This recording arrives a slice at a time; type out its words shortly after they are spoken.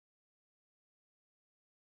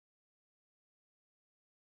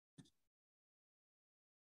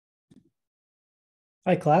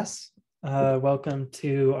Hi, class. Welcome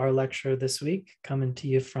to our lecture this week, coming to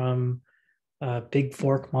you from Big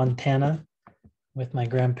Fork, Montana, with my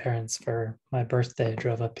grandparents for my birthday.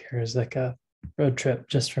 Drove up here as like a road trip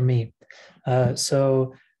just for me.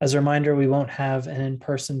 So as a reminder, we won't have an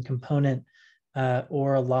in-person component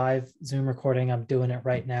or a live Zoom recording. I'm doing it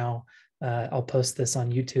right now. I'll post this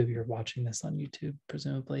on YouTube. You're watching this on YouTube,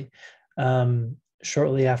 presumably,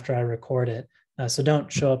 shortly after I record it. So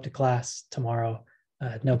don't show up to class tomorrow.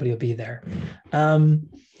 Nobody will be there.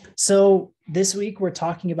 So this week we're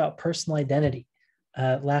talking about personal identity.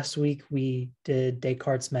 Last week we did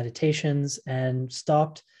Descartes' meditations and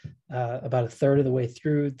stopped about a third of the way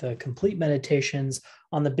through the complete meditations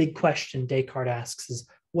on the big question Descartes asks is,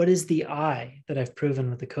 what is the I that I've proven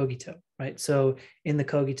with the cogito, right? So in the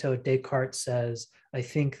cogito, Descartes says, I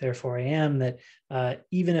think, therefore I am, that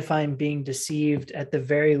even if I'm being deceived, at the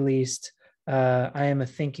very least, I am a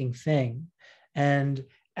thinking thing. And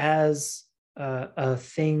as a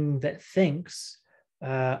thing that thinks,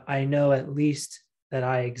 I know at least that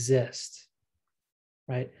I exist,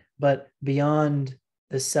 right? But beyond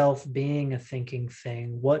the self being a thinking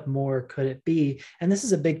thing, what more could it be? And this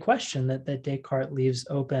is a big question that Descartes leaves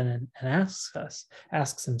open and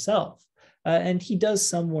asks himself. And he does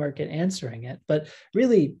some work at answering it. But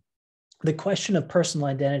really, the question of personal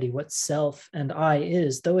identity, what self and I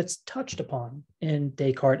is, though it's touched upon in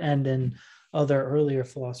Descartes and in other earlier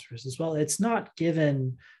philosophers as well, it's not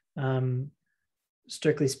given,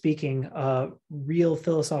 strictly speaking, real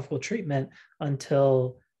philosophical treatment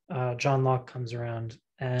until John Locke comes around.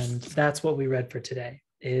 And that's what we read for today,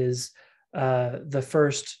 is the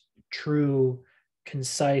first true,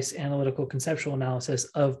 concise, analytical, conceptual analysis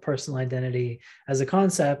of personal identity as a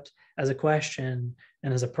concept, as a question,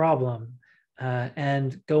 and as a problem.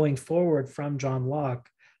 And going forward from John Locke,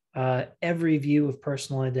 every view of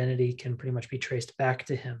personal identity can pretty much be traced back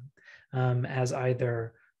to him as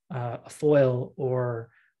either a foil or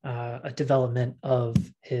a development of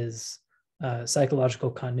his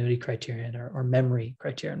psychological continuity criterion or memory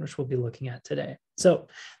criterion, which we'll be looking at today. So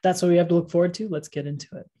that's what we have to look forward to. Let's get into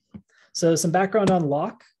it. So some background on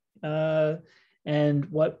Locke and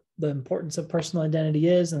what the importance of personal identity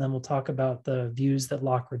is, and then we'll talk about the views that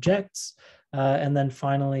Locke rejects. And then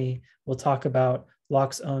finally, we'll talk about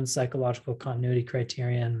Locke's own psychological continuity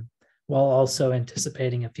criterion, while also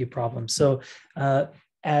anticipating a few problems. So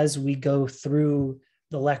as we go through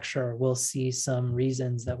the lecture, we'll see some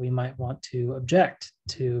reasons that we might want to object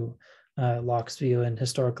to Locke's view and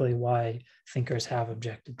historically why thinkers have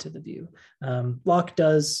objected to the view. Locke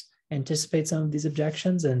does anticipate some of these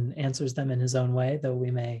objections and answers them in his own way, though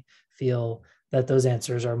we may feel that those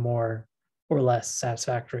answers are more or less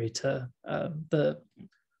satisfactory to the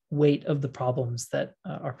weight of the problems that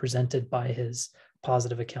are presented by his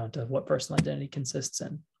positive account of what personal identity consists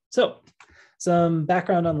in. So some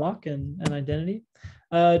background on Locke and identity.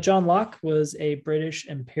 John Locke was a British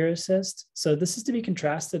empiricist. So this is to be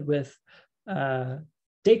contrasted with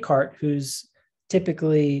Descartes, who's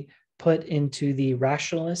typically put into the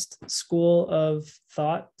rationalist school of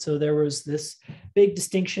thought. So there was this big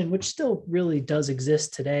distinction, which still really does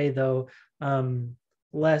exist today, though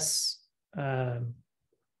less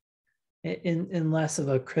in less of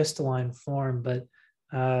a crystalline form. But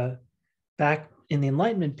back in the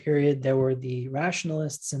Enlightenment period, there were the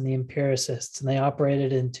rationalists and the empiricists, and they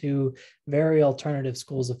operated in two very alternative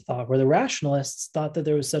schools of thought, where the rationalists thought that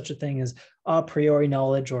there was such a thing as a priori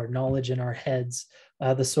knowledge or knowledge in our heads,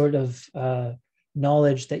 the sort of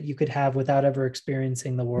knowledge that you could have without ever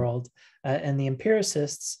experiencing the world. And the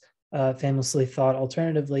empiricists famously thought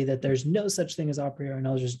alternatively that there's no such thing as a priori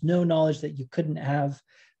knowledge. There's no knowledge that you couldn't have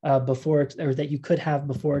before, or that you could have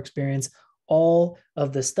before experience. All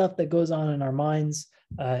of the stuff that goes on in our minds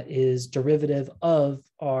is derivative of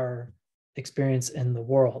our experience in the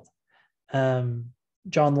world. John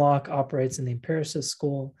Locke operates in the empiricist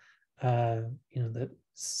school,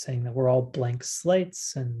 saying that we're all blank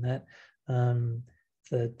slates, and that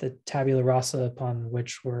the tabula rasa upon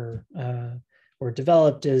which we're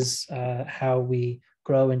developed is how we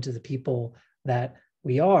grow into the people that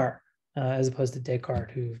we are, as opposed to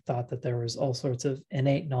Descartes, who thought that there was all sorts of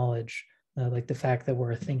innate knowledge, like the fact that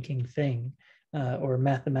we're a thinking thing, or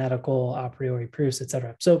mathematical a priori proofs,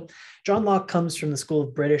 etc. So John Locke comes from the school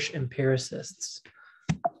of British empiricists.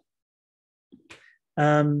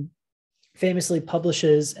 Famously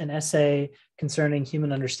publishes an essay concerning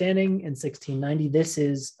human understanding in 1690. This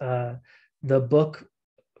is the book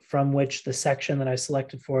from which the section that I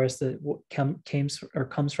selected for us that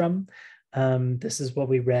comes from. This is what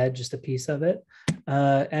we read, just a piece of it.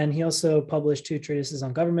 And he also published 2 treatises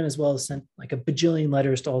on government, as well as sent like a bajillion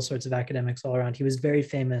letters to all sorts of academics all around. He was very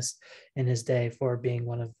famous in his day for being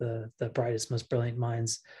one of the brightest, most brilliant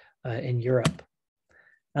minds in Europe.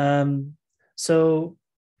 So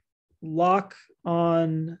Locke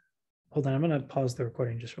on, hold on, I'm going to pause the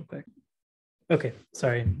recording just real quick. Okay,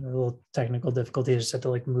 sorry, a little technical difficulty. I just had to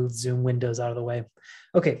like move Zoom windows out of the way.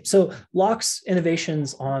 Okay, so Locke's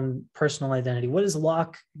innovations on personal identity. What does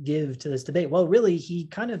Locke give to this debate? Well, really, he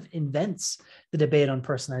kind of invents the debate on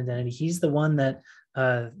personal identity. He's the one that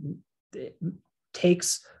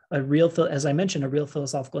takes a real, as I mentioned, a real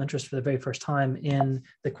philosophical interest for the very first time in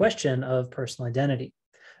the question of personal identity.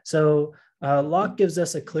 So Locke gives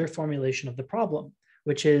us a clear formulation of the problem,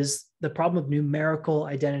 which is the problem of numerical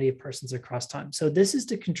identity of persons across time. So this is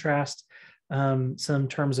to contrast some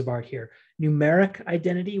terms of art here. Numeric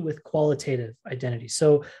identity with qualitative identity.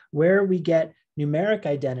 So where we get numeric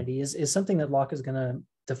identity is something that Locke is going to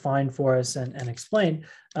define for us and explain,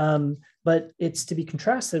 but it's to be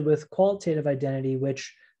contrasted with qualitative identity,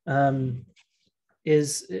 which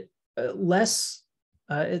is less,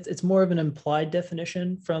 it's more of an implied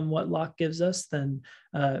definition from what Locke gives us than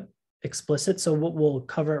explicit. So we'll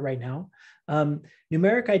cover it right now.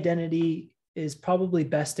 Numeric identity is probably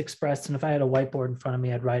best expressed, and if I had a whiteboard in front of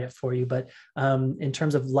me, I'd write it for you, but in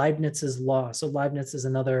terms of Leibniz's law. So Leibniz is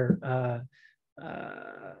another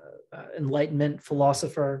Enlightenment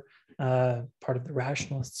philosopher, part of the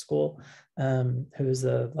rationalist school, who is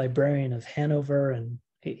a librarian of Hanover, and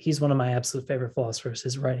he's one of my absolute favorite philosophers.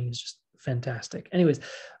 His writing is just fantastic. Anyways,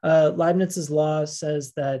 Leibniz's law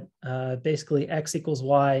says that basically x equals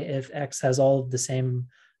y if x has all of the same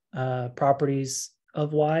properties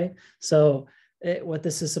of y. So what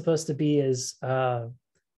this is supposed to be is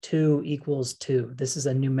 2 equals 2. This is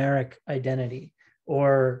a numeric identity.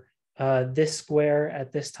 Or this square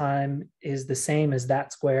at this time is the same as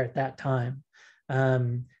that square at that time.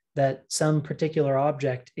 That some particular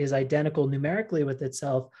object is identical numerically with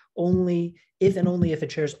itself only if and only if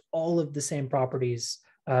it shares all of the same properties,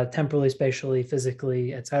 temporally, spatially,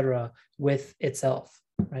 physically, etc., with itself,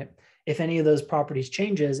 right? If any of those properties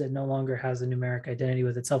changes, it no longer has a numeric identity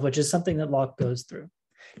with itself, which is something that Locke goes through.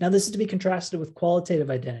 Now, this is to be contrasted with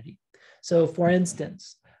qualitative identity. So, for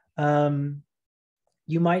instance,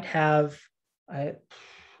 you might have, let's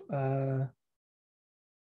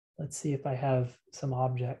see if I have some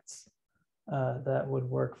objects that would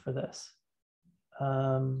work for this.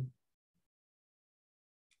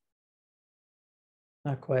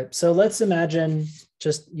 Not quite. So let's imagine,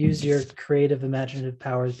 just use your creative imaginative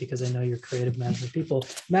powers, because I know you're creative imaginative people.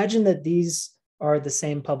 Imagine that these are the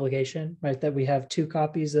same publication, right? That we have 2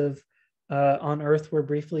 copies of On Earth We're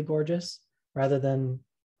Briefly Gorgeous, rather than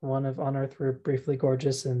one of On Earth We're Briefly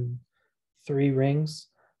Gorgeous and 3 Rings,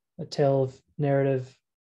 A Tale of Narrative,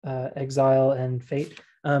 Exile, and Fate.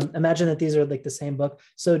 Imagine that these are like the same book.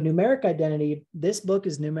 So numeric identity, this book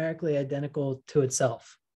is numerically identical to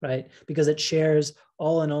itself, right? Because it shares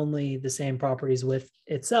all and only the same properties with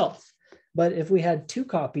itself. But if we had 2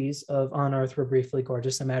 copies of On Earth We're Briefly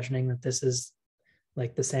Gorgeous, imagining that this is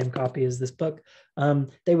like the same copy as this book,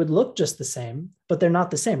 they would look just the same, but they're not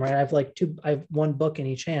the same, right? I have 1 book in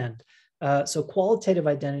each hand. So qualitative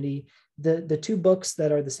identity, the 2 books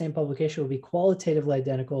that are the same publication will be qualitatively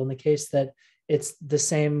identical in the case that it's the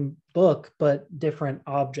same book, but different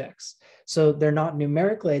objects. So they're not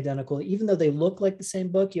numerically identical, even though they look like the same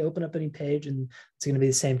book. You open up any page and it's going to be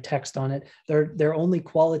the same text on it. They're only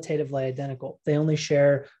qualitatively identical. They only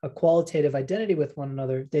share a qualitative identity with one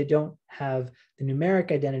another. They don't have the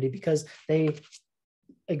numeric identity because they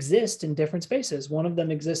exist in different spaces. One of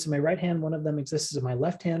them exists in my right hand, one of them exists in my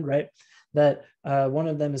left hand, right? That one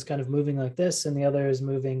of them is kind of moving like this and the other is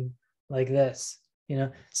moving like this. You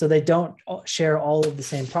know, so they don't share all of the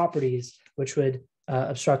same properties, which would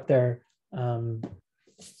obstruct their numeric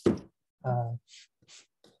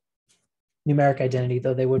identity,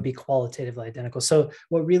 though they would be qualitatively identical. So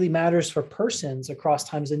what really matters for persons across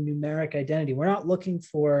time is a numeric identity. We're not looking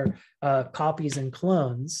for copies and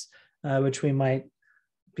clones, which we might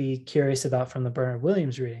be curious about from the Bernard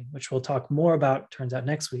Williams reading, which we'll talk more about, turns out,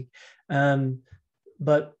 next week.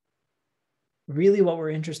 But really what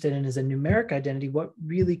we're interested in is a numeric identity, what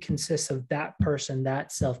really consists of that person, that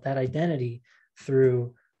self, that identity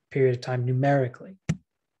through a period of time numerically.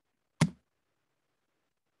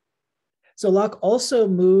 So Locke also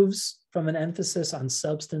moves from an emphasis on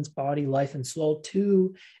substance, body, life, and soul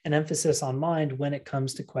to an emphasis on mind when it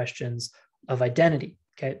comes to questions of identity.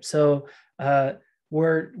 Okay, so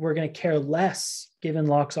we're going to care less given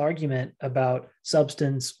Locke's argument about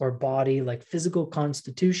substance or body, like physical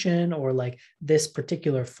constitution or like this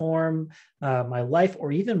particular form, my life,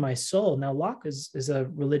 or even my soul. Now, Locke is a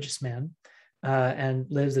religious man and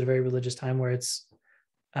lives at a very religious time where it's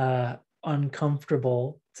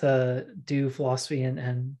uncomfortable to do philosophy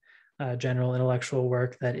and general intellectual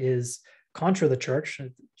work that is contra the church.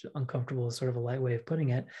 Uncomfortable is sort of a light way of putting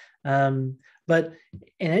it. But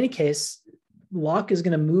in any case, Locke is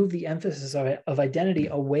going to move the emphasis of identity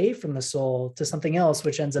away from the soul to something else,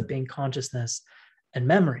 which ends up being consciousness and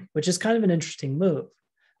memory, which is kind of an interesting move,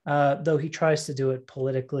 though he tries to do it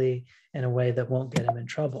politically in a way that won't get him in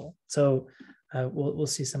trouble. So we'll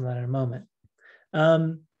see some of that in a moment.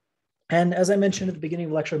 And as I mentioned at the beginning of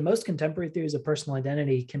the lecture, most contemporary theories of personal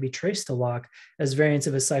identity can be traced to Locke as variants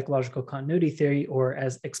of his psychological continuity theory or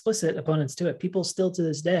as explicit opponents to it. People still to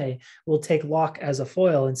this day will take Locke as a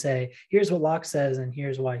foil and say, here's what Locke says and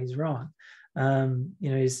here's why he's wrong.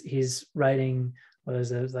 He's writing, what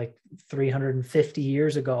is it, like 350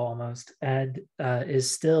 years ago almost, and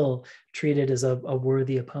is still treated as a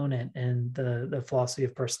worthy opponent in the philosophy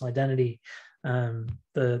of personal identity,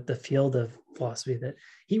 the field of philosophy that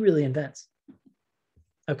he really invents.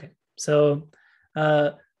 Okay, so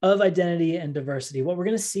of identity and diversity, what we're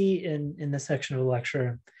going to see in this section of the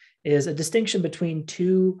lecture is a distinction between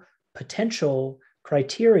two potential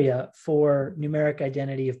criteria for numeric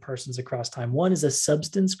identity of persons across time. One is a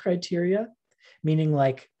substance criteria, meaning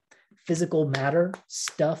like physical matter,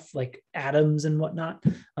 stuff like atoms and whatnot,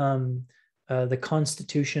 the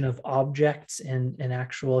constitution of objects in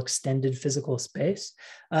actual extended physical space.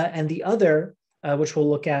 And the other, which we'll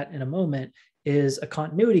look at in a moment, is a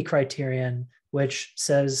continuity criterion, which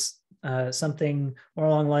says something more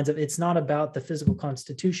along the lines of it's not about the physical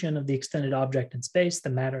constitution of the extended object in space, the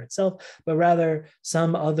matter itself, but rather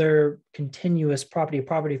some other continuous property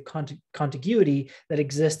of contiguity that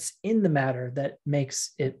exists in the matter that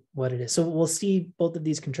makes it what it is. So we'll see both of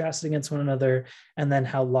these contrasted against one another, and then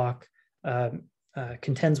how Locke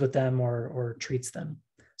contends with them or treats them.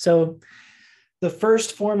 So the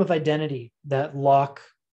first form of identity that Locke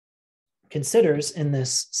considers in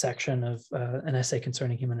this section of an essay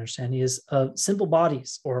concerning human understanding is of simple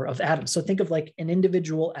bodies or of atoms. So think of like an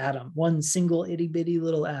individual atom, one single itty bitty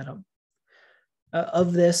little atom.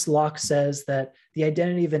 Of this, Locke says that the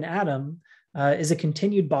identity of an atom is a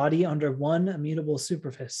continued body under one immutable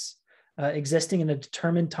superficie, existing in a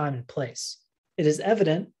determined time and place. It is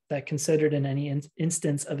evident that considered in any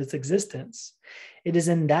instance of its existence, it is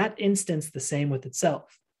in that instance the same with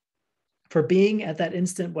itself. For being at that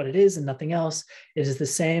instant what it is and nothing else, it is the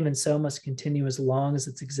same and so must continue as long as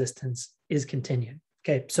its existence is continued.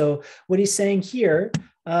 Okay, so what he's saying here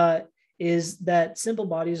is that simple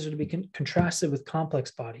bodies are to be contrasted with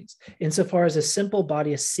complex bodies, insofar as a simple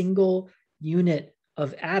body, a single unit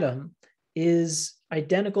of atom, is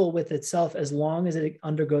identical with itself as long as it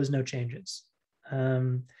undergoes no changes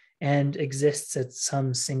and exists at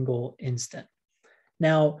some single instant.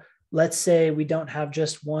 Now, let's say we don't have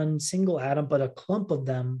just one single atom, but a clump of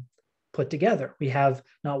them put together. We have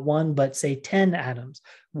not one, but say 10 atoms.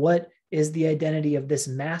 What is the identity of this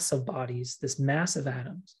mass of bodies, this mass of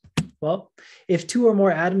atoms? Well, if two or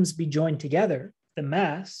more atoms be joined together, the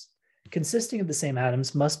mass consisting of the same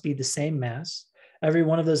atoms must be the same mass. Every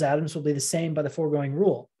one of those atoms will be the same by the foregoing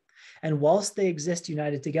rule. And whilst they exist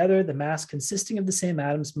united together, the mass consisting of the same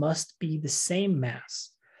atoms must be the same mass.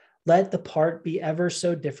 Let the part be ever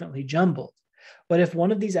so differently jumbled. But if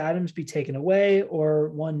one of these atoms be taken away or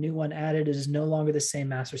one new one added, it is no longer the same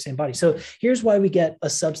mass or same body. So here's why we get a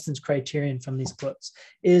substance criterion from these quotes,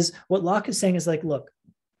 is what Locke is saying is like, look,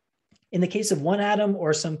 in the case of one atom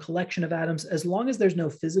or some collection of atoms, as long as there's no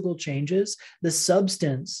physical changes, the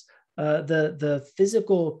substance, the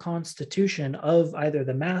physical constitution of either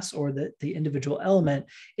the mass or the individual element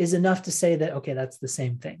is enough to say that, okay, that's the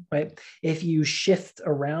same thing, right? If you shift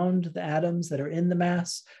around the atoms that are in the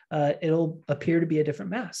mass, it'll appear to be a different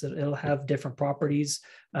mass. It'll have different properties,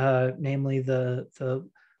 namely the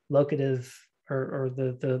locative or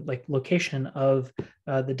the like location of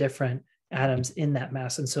the different atoms in that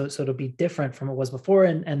mass. And so it'll be different from what it was before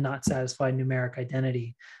and not satisfy numeric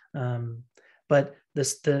identity. But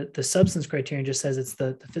the substance criterion just says it's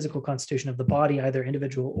the physical constitution of the body, either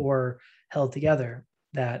individual or held together,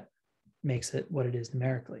 that makes it what it is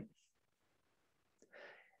numerically.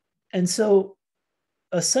 And so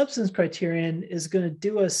a substance criterion is going to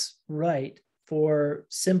do us right for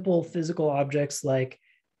simple physical objects like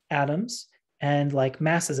atoms and like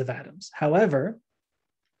masses of atoms. However,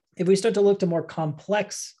 if we start to look to more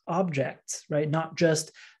complex objects, right, not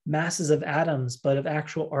just masses of atoms, but of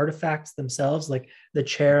actual artifacts themselves, like the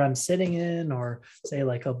chair I'm sitting in, or say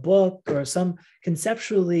like a book, or some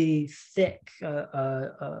conceptually thick,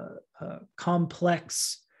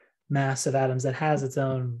 complex mass of atoms that has its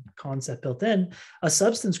own concept built in, a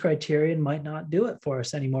substance criterion might not do it for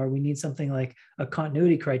us anymore. We need something like a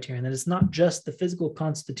continuity criterion, that it's not just the physical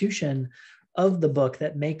constitution of the book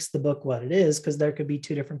that makes the book what it is, because there could be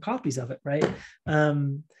two different copies of it, right?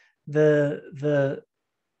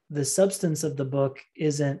 The substance of the book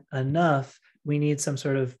isn't enough. We need some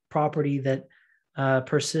sort of property that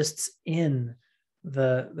persists in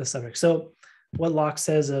the subject. So what Locke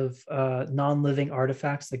says of non-living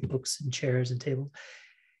artifacts like books and chairs and tables,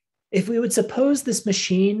 if we would suppose this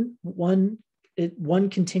machine, one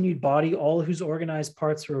continued body, all whose organized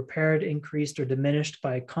parts were repaired, increased, or diminished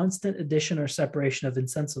by a constant addition or separation of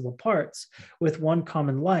insensible parts with one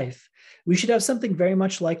common life, we should have something very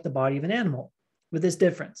much like the body of an animal, with this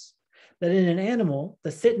difference, that in an animal,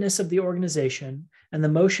 the fitness of the organization and the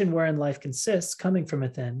motion wherein life consists coming from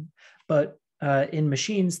within, but in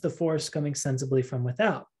machines, the force coming sensibly from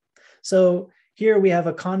without. So here we have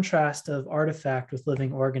a contrast of artifact with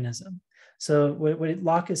living organism. So what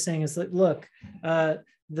Locke is saying is that, look,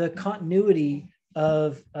 the continuity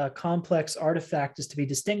of a complex artifact is to be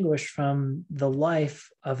distinguished from the life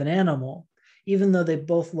of an animal, even though they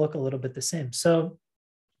both look a little bit the same. So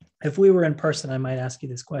if we were in person, I might ask you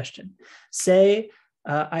this question. Say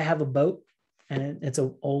I have a boat, and it's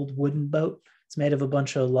an old wooden boat. It's made of a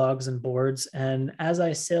bunch of logs and boards. And as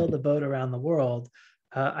I sail the boat around the world,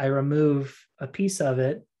 I remove a piece of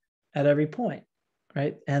it at every point,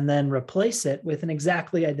 right? And then replace it with an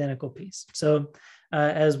exactly identical piece. So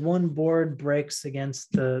as one board breaks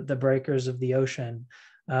against the breakers of the ocean,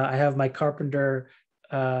 I have my carpenter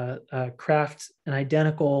craft an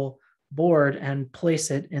identical board and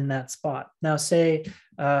place it in that spot. Now, say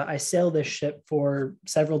I sail this ship for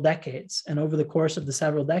several decades, and over the course of the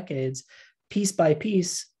several decades, piece by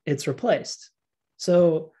piece, it's replaced.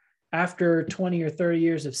 So after 20 or 30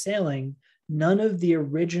 years of sailing, none of the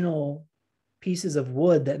original pieces of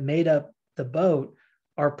wood that made up the boat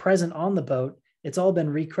are present on the boat. It's all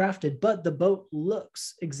been recrafted, but the boat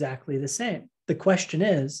looks exactly the same. The question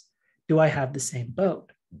is, do I have the same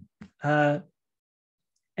boat?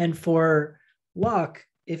 And for Locke,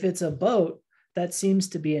 if it's a boat, that seems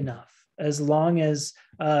to be enough, as long as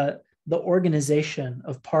the organization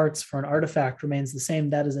of parts for an artifact remains the same.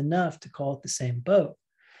 That is enough to call it the same boat.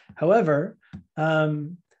 However,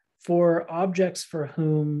 for objects for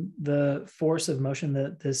whom the force of motion,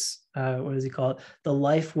 what does he call it? The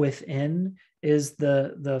life within is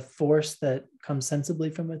the force that comes sensibly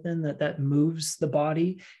from within, that moves the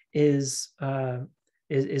body, is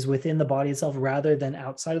within the body itself rather than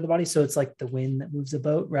outside of the body. So it's like the wind that moves the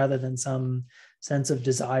boat rather than some sense of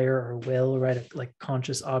desire or will, right? Like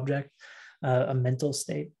conscious object, a mental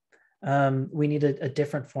state. We need a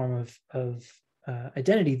different form of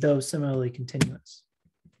identity, though similarly continuous.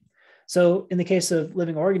 So in the case of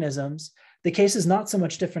living organisms, the case is not so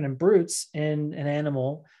much different in brutes. In an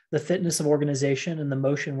animal, the fitness of organization and the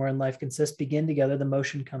motion wherein life consists begin together, the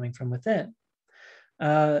motion coming from within.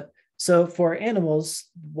 So for animals,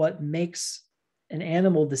 what makes an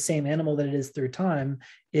animal the same animal that it is through time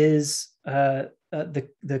is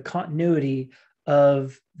the continuity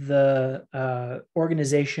of the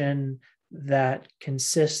organization that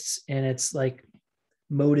consists in its like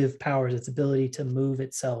motive powers, its ability to move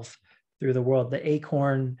itself through the world. The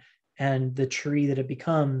acorn and the tree that it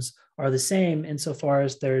becomes are the same insofar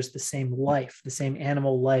as there's the same life, the same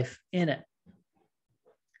animal life in it.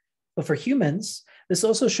 But for humans, this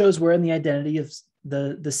also shows wherein the identity of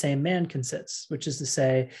the same man consists, which is to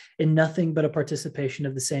say, in nothing but a participation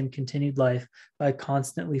of the same continued life by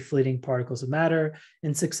constantly fleeting particles of matter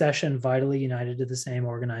in succession, vitally united to the same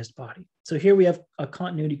organized body. So here we have a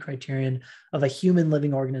continuity criterion of a human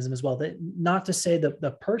living organism as well, that not to say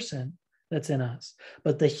the person that's in us,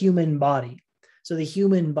 but the human body. So the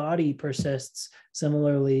human body persists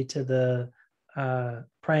similarly to the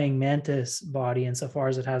praying mantis body insofar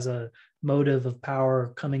as it has a motive of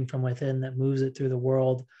power coming from within that moves it through the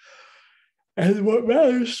world. And what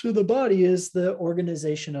matters to the body is the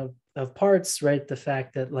organization of parts, right? The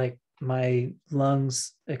fact that like my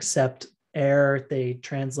lungs accept air, they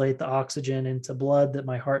translate the oxygen into blood that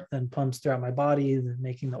my heart then pumps throughout my body,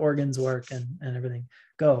 making the organs work and everything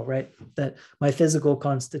go, right? That my physical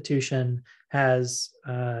constitution has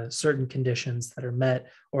certain conditions that are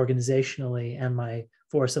met organizationally, and my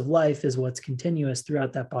force of life is what's continuous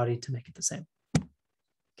throughout that body to make it the same.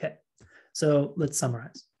 Okay, so let's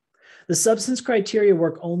summarize. The substance criteria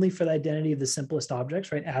work only for the identity of the simplest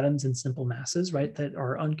objects, right? Atoms and simple masses, right? That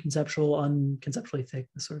are unconceptually thick,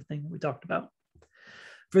 the sort of thing that we talked about.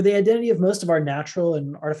 For the identity of most of our natural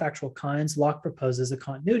and artifactual kinds, Locke proposes a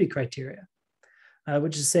continuity criteria,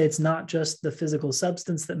 which is to say it's not just the physical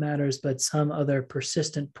substance that matters, but some other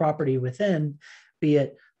persistent property within, be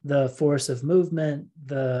it the force of movement,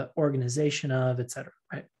 the organization of, et cetera,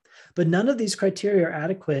 right? But none of these criteria are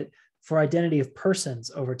adequate for identity of persons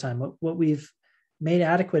over time. What we've made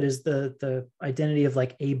adequate is the identity of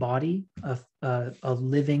like a body, a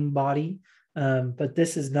living body, but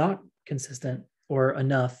this is not consistent or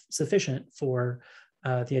enough, sufficient for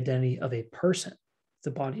the identity of a person.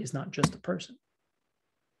 The body is not just a person.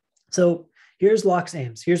 So here's Locke's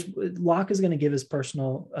aims. Locke is going to give his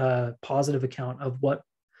personal positive account of what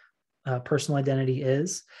personal identity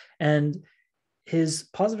is. And his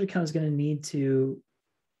positive account is going to need to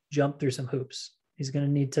jump through some hoops. He's going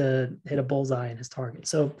to need to hit a bullseye in his target.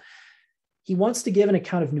 So he wants to give an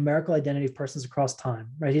account of numerical identity of persons across time,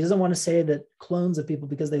 right? He doesn't want to say that clones of people,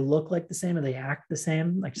 because they look like the same or they act the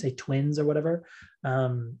same, like say twins or whatever.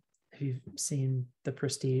 If you've seen The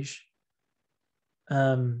Prestige,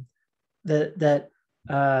 that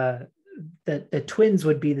twins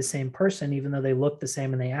would be the same person, even though they look the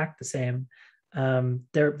same and they act the same.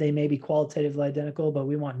 They may be qualitatively identical, but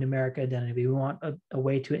we want numeric identity. We want a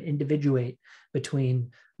way to individuate between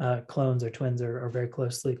clones or twins or very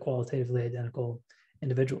closely qualitatively identical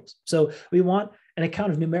individuals. So we want an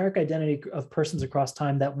account of numeric identity of persons across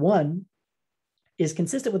time that, one, is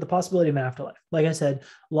consistent with the possibility of an afterlife. Like I said,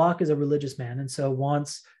 Locke is a religious man, and so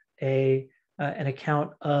wants an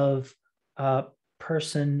account of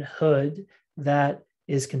personhood that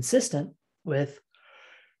is consistent with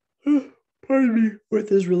with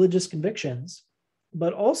his religious convictions,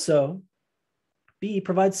 but also B,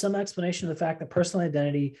 provides some explanation of the fact that personal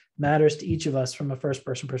identity matters to each of us from a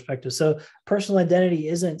first-person perspective. So personal identity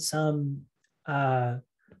isn't some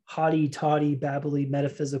haughty-toddy, babbly,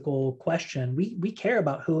 metaphysical question. We care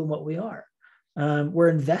about who and what we are. We're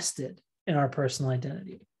invested in our personal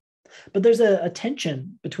identity. But there's a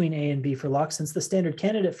tension between A and B for Locke, since the standard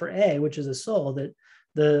candidate for A, which is a soul, that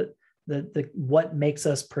the what makes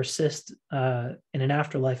us persist in an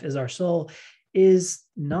afterlife is our soul, is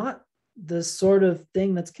not the sort of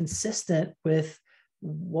thing that's consistent with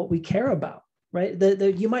what we care about, right?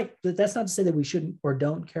 That's not to say that we shouldn't or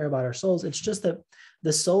don't care about our souls. It's just that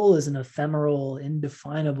the soul is an ephemeral,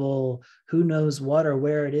 indefinable, who knows what or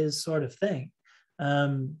where it is sort of thing.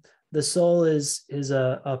 The soul is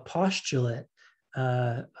a postulate,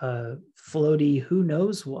 a floaty, who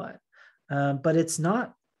knows what, but it's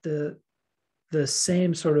not the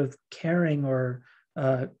same sort of caring or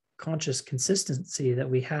conscious consistency that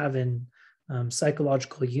we have in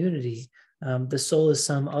psychological unity. The soul is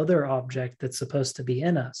some other object that's supposed to be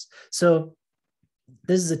in us. So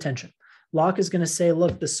this is a tension. Locke is going to say,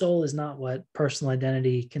 look, the soul is not what personal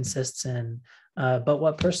identity consists in, but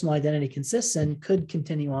what personal identity consists in could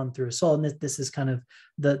continue on through a soul. And this is kind of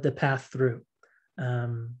the path through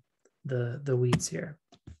the weeds here.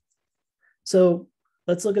 So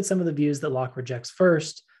let's look at some of the views that Locke rejects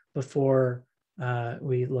first before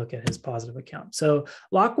we look at his positive account. So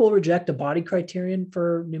Locke will reject a body criterion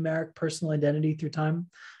for numeric personal identity through time.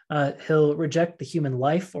 He'll reject the human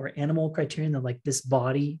life or animal criterion, that like this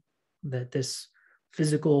body, that this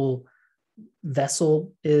physical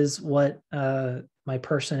vessel is what my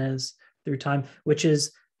person is through time, which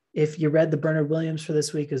is, if you read the Bernard Williams for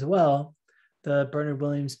this week as well, the Bernard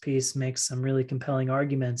Williams piece makes some really compelling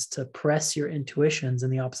arguments to press your intuitions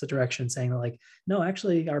in the opposite direction, saying that like, no,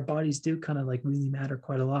 actually our bodies do kind of like really matter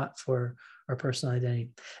quite a lot for our personal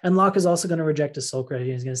identity. And Locke is also going to reject a soul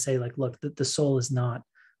criterion. He's going to say like, look, the soul is not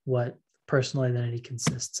what personal identity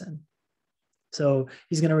consists in. So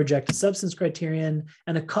he's going to reject a substance criterion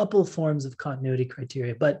and a couple forms of continuity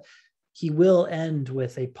criteria, but he will end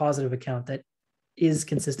with a positive account that is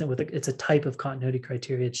consistent with it's a type of continuity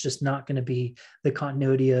criteria. It's just not going to be the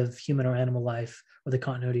continuity of human or animal life or the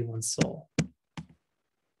continuity of one's soul.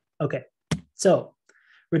 Okay, so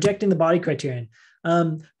rejecting the body criterion.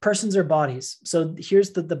 Persons or bodies. So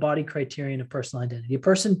here's the body criterion of personal identity. A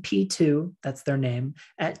person P2, that's their name,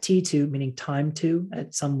 at T2, meaning time 2,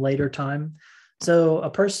 at some later time. So a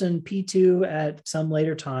person P2 at some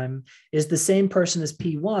later time is the same person as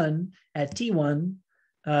P1 at T1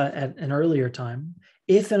 at an earlier time,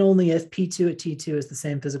 if and only if P2 at T2 is the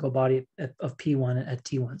same physical body of P1 at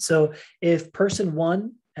T1. So if person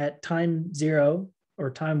 1 at time 0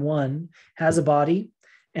 or time 1 has a body,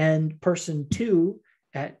 and person 2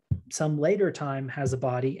 at some later time has a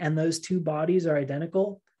body, and those two bodies are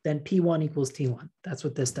identical, then P1 equals T1. That's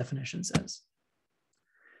what this definition says.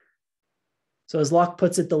 So as Locke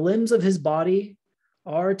puts it, the limbs of his body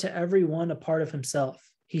are to every one a part of himself.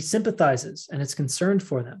 He sympathizes and is concerned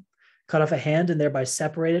for them. Cut off a hand and thereby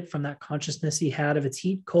separate it from that consciousness he had of its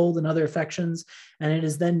heat, cold, and other affections, and it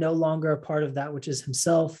is then no longer a part of that which is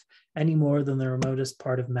himself any more than the remotest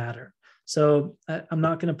part of matter. So I'm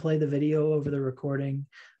not going to play the video over the recording,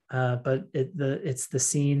 but it's the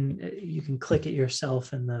scene. You can click it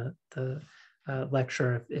yourself in the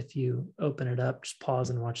lecture if you open it up. Just pause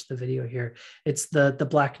and watch the video here. It's the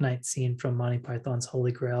Black Knight scene from Monty Python's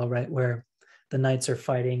Holy Grail, right, where the knights are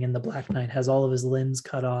fighting and the Black Knight has all of his limbs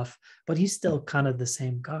cut off, but he's still kind of the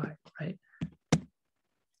same guy, right?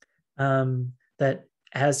 That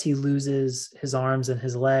as he loses his arms and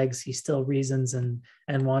his legs, he still reasons and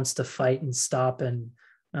wants to fight and stop and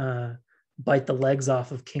bite the legs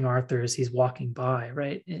off of King Arthur as he's walking by,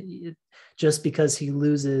 right? Just because he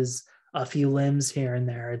loses a few limbs here and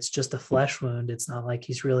there, it's just a flesh wound. It's not like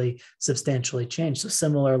he's really substantially changed. So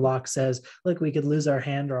similar, Locke says, look, we could lose our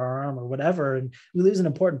hand or our arm or whatever, and we lose an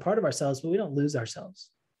important part of ourselves, but we don't lose ourselves,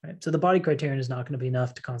 right? So the body criterion is not going to be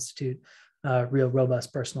enough to constitute real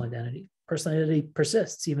robust personal identity. Personal identity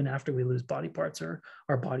persists even after we lose body parts or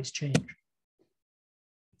our bodies change.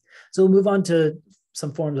 So we'll move on to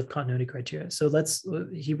some forms of continuity criteria. So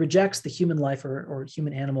he rejects the human life or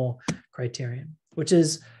human animal criterion, which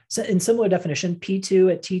is, in similar definition,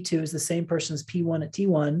 P2 at T2 is the same person as P1 at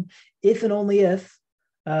T1, if and only if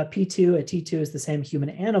P2 at T2 is the same human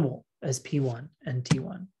animal as P1 and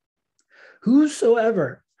T1.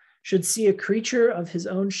 Whosoever should see a creature of his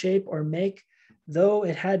own shape or make, though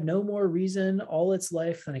it had no more reason all its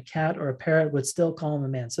life than a cat or a parrot, would still call him a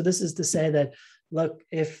man. So this is to say that, look,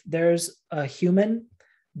 if there's a human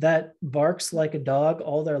that barks like a dog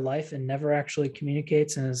all their life and never actually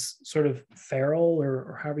communicates and is sort of feral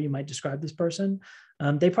or however you might describe this person,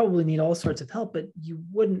 they probably need all sorts of help, but you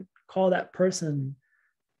wouldn't call that person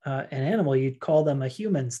an animal. You'd call them a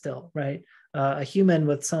human still, right? A human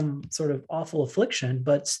with some sort of awful affliction,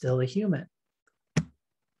 but still a human.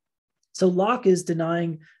 So Locke is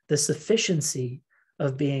denying the sufficiency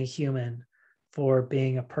of being human for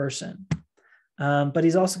being a person. But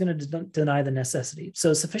he's also going to deny the necessity.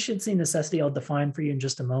 So sufficiency and necessity I'll define for you in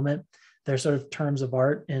just a moment. They're sort of terms of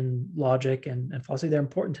art in logic and philosophy. They're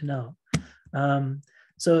important to know.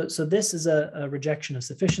 So this is a rejection of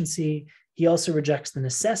sufficiency. He also rejects the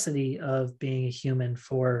necessity of being a human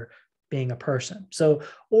for being a person. So,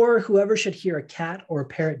 or whoever should hear a cat or a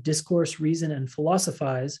parrot discourse, reason, and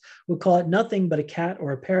philosophize would call it nothing but a cat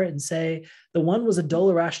or a parrot and say, the one was a dull,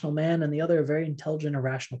 irrational man and the other a very intelligent,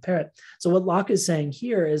 irrational parrot. So what Locke is saying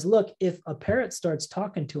here is, look, if a parrot starts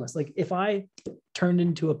talking to us, like if I turned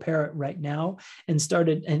into a parrot right now and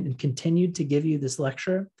started and continued to give you this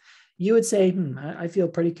lecture, you would say, I feel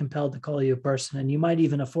pretty compelled to call you a person. And you might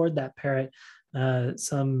even afford that parrot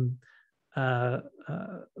some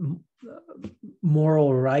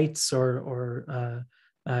moral rights or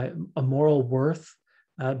a moral worth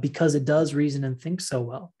because it does reason and think so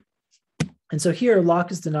well. And so here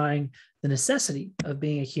Locke is denying the necessity of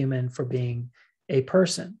being a human for being a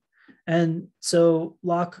person. And so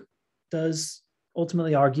Locke does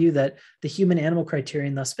ultimately argue that the human animal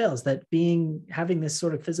criterion thus fails, that having this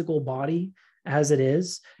sort of physical body as it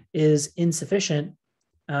is insufficient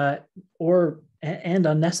and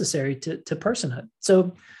unnecessary to personhood.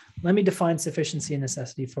 So let me define sufficiency and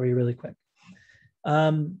necessity for you really quick.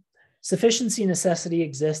 Sufficiency and necessity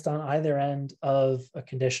exist on either end of a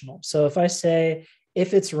conditional. So if I say,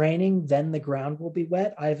 if it's raining, then the ground will be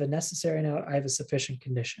wet, I have a necessary and I have a sufficient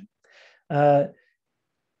condition. If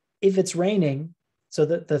it's raining, so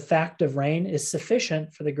that the fact of rain is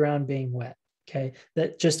sufficient for the ground being wet. Okay,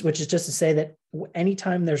 which is just to say that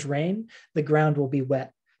anytime there's rain, the ground will be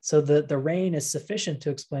wet. So the rain is sufficient to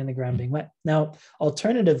explain the ground being wet. Now,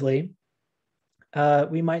 alternatively,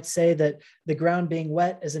 we might say that the ground being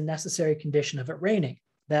wet is a necessary condition of it raining.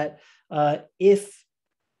 That if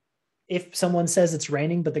someone says it's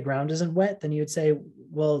raining, but the ground isn't wet, then you would say,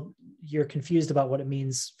 well, you're confused about what it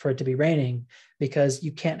means for it to be raining because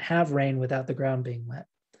you can't have rain without the ground being wet.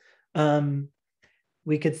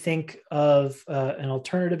 We could think of an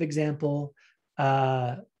alternative example.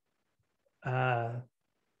 It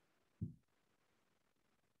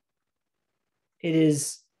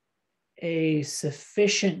is a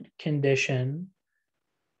sufficient condition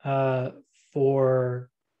for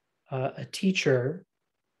a teacher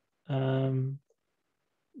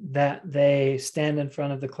that they stand in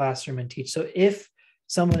front of the classroom and teach. So if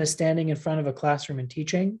someone is standing in front of a classroom and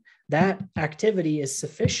teaching, that activity is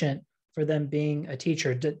sufficient for them being a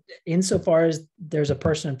teacher, insofar as there's a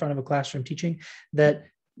person in front of a classroom teaching, that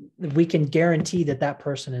we can guarantee that that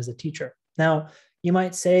person is a teacher. Now, you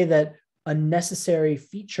might say that a necessary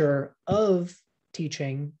feature of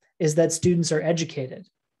teaching is that students are educated,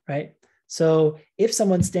 right? So if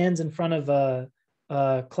someone stands in front of a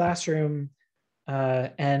classroom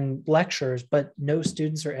and lectures, but no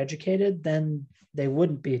students are educated, then they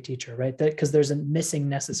wouldn't be a teacher, right? Because there's a missing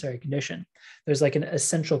necessary condition. There's like an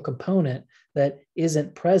essential component that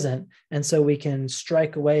isn't present. And so we can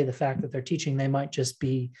strike away the fact that they're teaching. They might just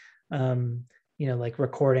be, like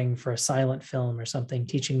recording for a silent film or something,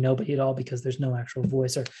 teaching nobody at all because there's no actual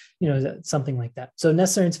voice, or, something like that. So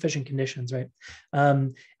necessary and sufficient conditions, right?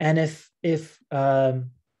 And if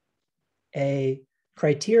a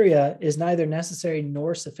criteria is neither necessary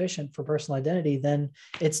nor sufficient for personal identity, then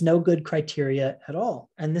it's no good criteria at all.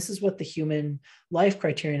 And this is what the human life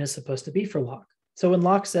criterion is supposed to be for Locke. So when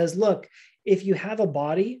Locke says, look, if you have a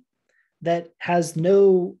body that has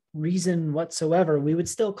no reason whatsoever, we would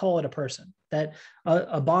still call it a person, that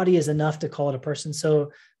a body is enough to call it a person.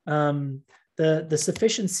 So the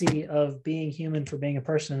sufficiency of being human for being a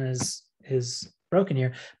person is broken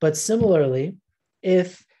here. But similarly,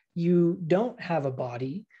 if you don't have a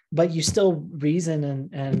body, but you still reason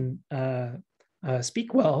and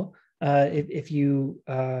speak well, if you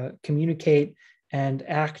communicate and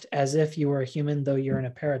act as if you were a human, though you're in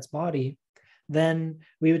a parrot's body, then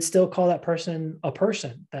we would still call that person,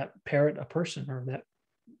 that parrot a person, or that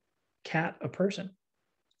cat a person.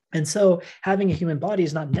 And so having a human body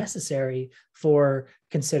is not necessary for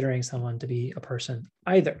considering someone to be a person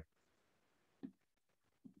either.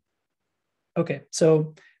 Okay,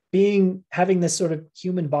 so having this sort of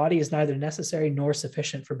human body is neither necessary nor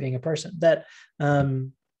sufficient for being a person. That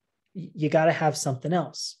you got to have something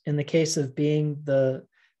else. In the case of being the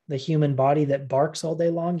human body that barks all day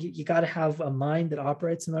long, you got to have a mind that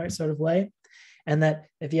operates in the right sort of way. And that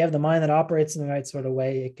if you have the mind that operates in the right sort of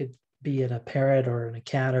way, it could be in a parrot or in a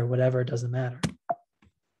cat or whatever, it doesn't matter.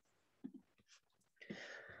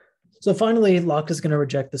 So finally, Locke is going to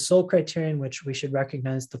reject the soul criterion, which we should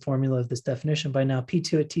recognize the formula of this definition by now.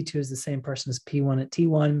 P2 at T2 is the same person as P1 at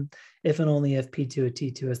T1, if and only if P2 at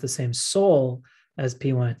T2 has the same soul as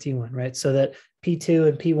P1 at T1, right? So that P2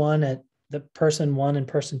 and P1 at the person 1 and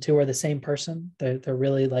person 2 are the same person. They're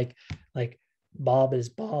really like Bob is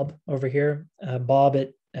Bob over here. Bob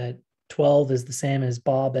at 12 is the same as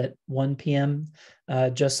Bob at 1 p.m.,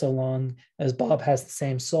 just so long as Bob has the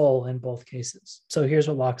same soul in both cases. So here's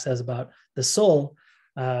what Locke says about the soul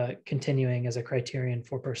continuing as a criterion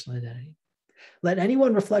for personal identity. Let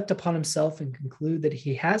anyone reflect upon himself and conclude that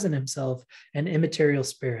he has in himself an immaterial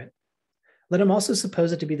spirit. Let him also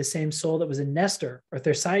suppose it to be the same soul that was in Nestor or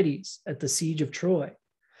Thersites at the siege of Troy.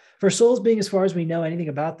 For souls being, as far as we know anything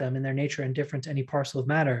about them, in their nature indifferent to any parcel of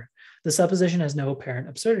matter, the supposition has no apparent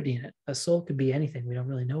absurdity in it. A soul could be anything. We don't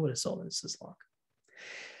really know what a soul is, says Locke.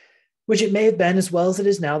 Which it may have been, as well as it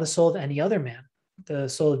is now, the soul of any other man. The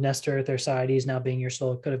soul of Nestor, Thersites, now being your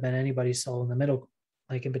soul, it could have been anybody's soul in the middle,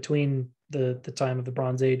 like in between the time of the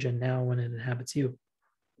Bronze Age and now when it inhabits you.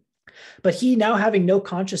 But he, now having no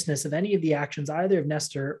consciousness of any of the actions either of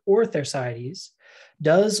Nestor or Thersites,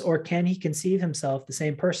 does or can he conceive himself the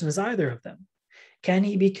same person as either of them? Can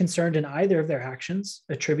he be concerned in either of their actions,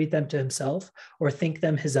 attribute them to himself, or think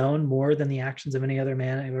them his own more than the actions of any other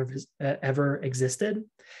man ever existed?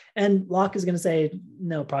 And Locke is going to say,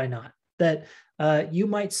 no, probably not. That you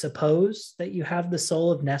might suppose that you have the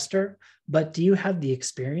soul of Nestor, but do you have the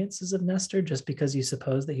experiences of Nestor just because you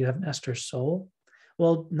suppose that you have Nestor's soul?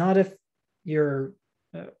 Well, not if you're,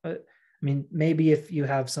 maybe if you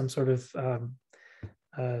have some sort of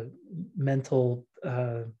mental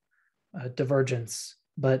divergence,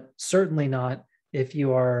 but certainly not if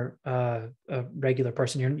you are a regular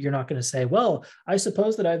person. You're not going to say, well, I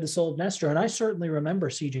suppose that I have the soul of Nestor, and I certainly remember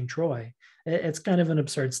sieging Troy. It's kind of an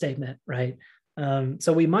absurd statement, right?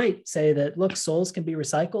 So we might say that, look, souls can be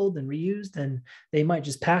recycled and reused, and they might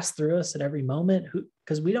just pass through us at every moment,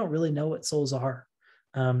 because we don't really know what souls are,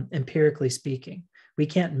 empirically speaking. We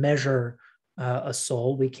can't measure a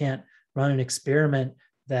soul. We can't run an experiment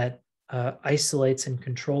that isolates and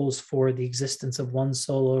controls for the existence of one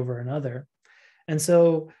soul over another. And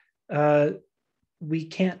so we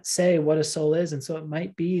can't say what a soul is. And so it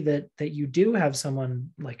might be that you do have someone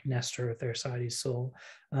like Nestor or Thersites' soul,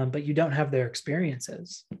 but you don't have their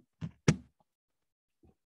experiences.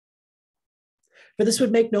 For this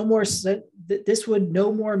would make no more sense. This would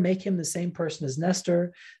no more make him the same person as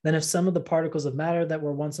Nestor than if some of the particles of matter that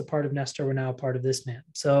were once a part of Nestor were now a part of this man.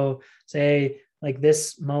 So say, like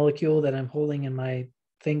this molecule that I'm holding in my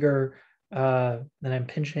finger that I'm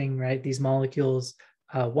pinching, right? These molecules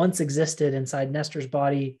once existed inside Nestor's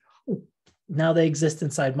body. Now they exist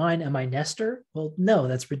inside mine. Am I Nestor? Well, no,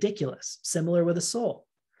 that's ridiculous. Similar with a soul.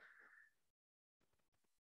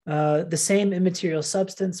 The same immaterial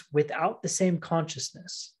substance without the same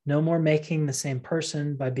consciousness, no more making the same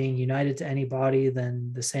person by being united to any body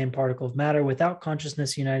than the same particle of matter without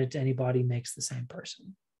consciousness united to any body makes the same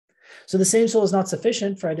person. So the same soul is not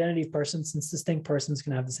sufficient for identity of persons, since distinct persons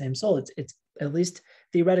can have the same soul. It's at least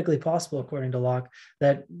theoretically possible, according to Locke,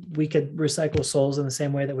 that we could recycle souls in the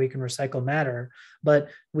same way that we can recycle matter, but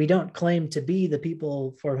we don't claim to be the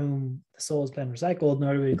people for whom the soul has been recycled,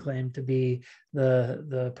 nor do we claim to be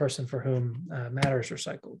the person for whom matter is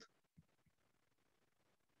recycled.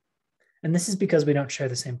 And this is because we don't share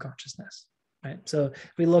the same consciousness, right? So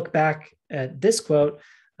if we look back at this quote,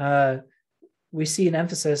 we see an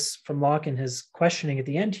emphasis from Locke in his questioning at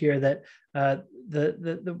the end here that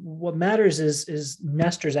what matters is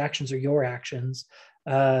Nestor's actions or your actions,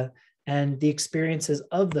 and the experiences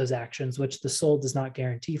of those actions, which the soul does not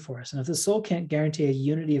guarantee for us. And if the soul can't guarantee a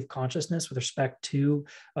unity of consciousness with respect to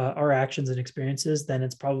our actions and experiences, then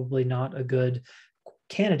it's probably not a good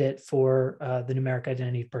candidate for the numeric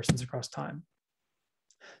identity of persons across time.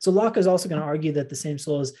 So Locke is also going to argue that the same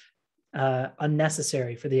soul is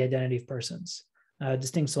unnecessary for the identity of persons.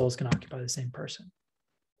 Distinct souls can occupy the same person.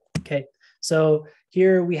 Okay, so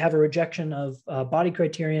here we have a rejection of body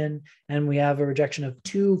criterion, and we have a rejection of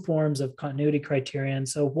two forms of continuity criterion.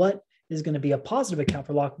 So what is going to be a positive account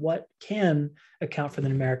for Locke? What can account for the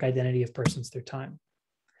numeric identity of persons through time?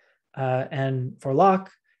 And for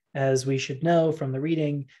Locke, as we should know from the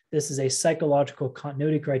reading, this is a psychological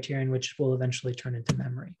continuity criterion, which will eventually turn into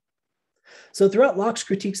memory. So throughout Locke's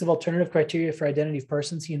critiques of alternative criteria for identity of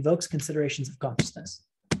persons, he invokes considerations of consciousness.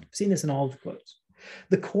 I've seen this in all of the quotes.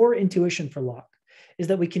 The core intuition for Locke is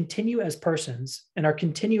that we continue as persons and are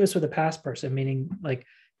continuous with a past person, meaning like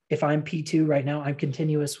if I'm P2 right now, I'm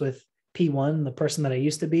continuous with P1, the person that I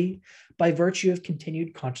used to be, by virtue of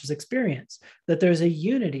continued conscious experience, that there's a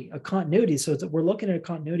unity, a continuity. So we're looking at a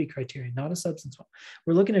continuity criterion, not a substance one.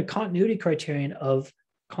 We're looking at a continuity criterion of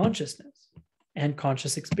consciousness and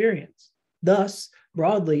conscious experience. Thus,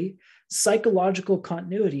 broadly, psychological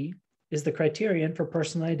continuity is the criterion for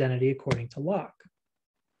personal identity according to Locke.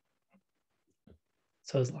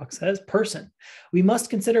 So as Locke says, person. We must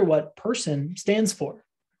consider what person stands for,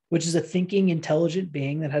 which is a thinking, intelligent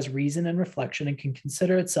being that has reason and reflection and can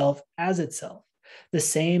consider itself as itself, the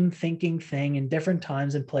same thinking thing in different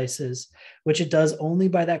times and places, which it does only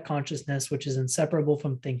by that consciousness which is inseparable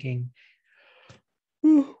from thinking,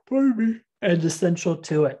 and essential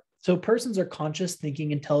to it. So persons are conscious,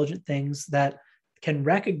 thinking, intelligent things that can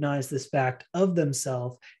recognize this fact of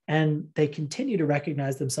themselves, and they continue to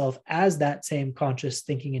recognize themselves as that same conscious,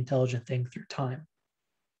 thinking, intelligent thing through time.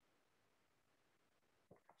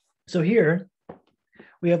 So here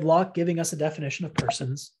we have Locke giving us a definition of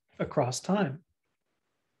persons across time.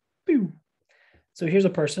 So here's a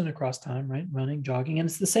person across time, right? Running, jogging, and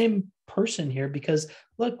it's the same person here because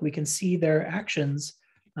look, we can see their actions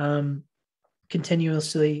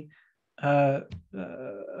continuously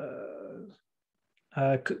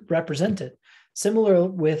represented. Similar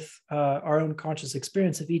with our own conscious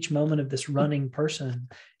experience, if each moment of this running person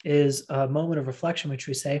is a moment of reflection, which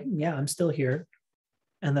we say, yeah, I'm still here.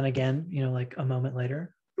 And then again, like a moment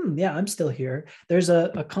later, yeah, I'm still here. There's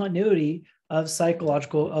a continuity of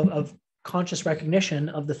psychological, of conscious recognition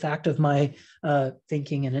of the fact of my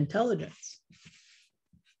thinking and intelligence.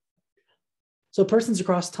 So persons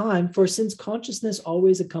across time, for since consciousness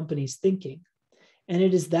always accompanies thinking, and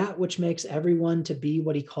it is that which makes everyone to be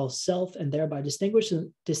what he calls self and thereby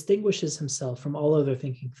distinguishes himself from all other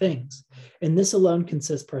thinking things. And this alone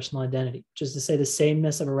consists personal identity, which is to say the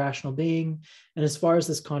sameness of a rational being. And as far as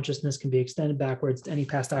this consciousness can be extended backwards to any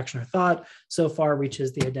past action or thought, so far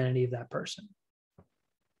reaches the identity of that person.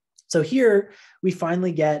 So here we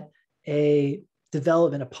finally get a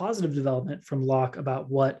development, a positive development from Locke about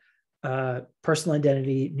what personal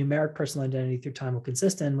identity, numeric personal identity through time will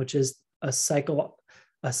consist in, which is a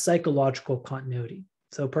psychological continuity.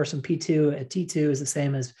 So person P2 at T2 is the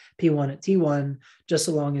same as P1 at T1, just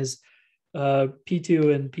so long as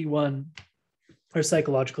P2 and P1 are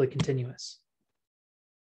psychologically continuous.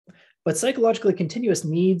 But psychologically continuous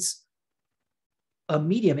needs a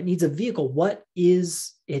medium, it needs a vehicle. What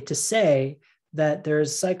is it to say that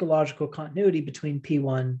there's psychological continuity between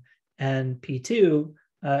P1 and P2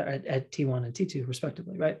 at T1 and T2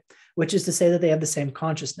 respectively, right? Which is to say that they have the same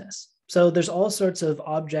consciousness. So there's all sorts of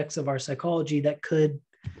objects of our psychology that could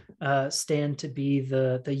stand to be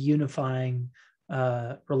the unifying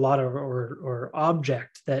relata or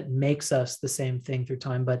object that makes us the same thing through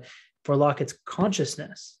time. But for Locke, it's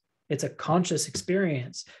consciousness. It's a conscious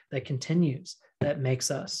experience that continues, that makes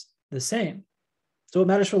us the same. So what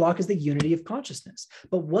matters for Locke is the unity of consciousness.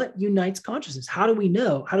 But what unites consciousness? How do we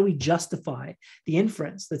know? How do we justify the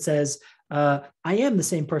inference that says, I am the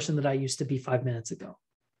same person that I used to be 5 minutes ago?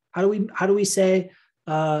 How do we say,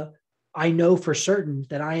 I know for certain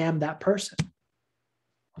that I am that person?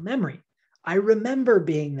 Well, memory. I remember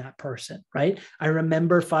being that person, right? I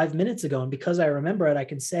remember 5 minutes ago. And because I remember it, I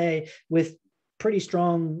can say with pretty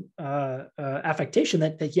strong affectation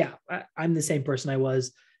that yeah, I'm the same person I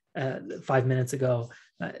was 5 minutes ago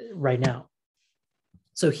right now.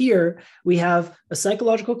 So here we have a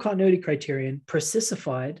psychological continuity criterion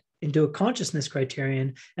personified into a consciousness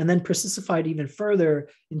criterion, and then personified even further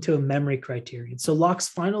into a memory criterion. So Locke's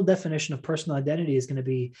final definition of personal identity is going to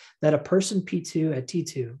be that a person P2 at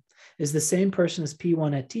T2 is the same person as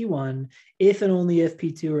P1 at T1 if and only if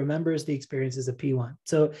P2 remembers the experiences of P1.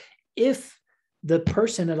 So if the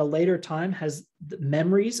person at a later time has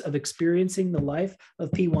memories of experiencing the life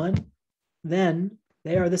of P1, then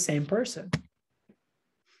they are the same person.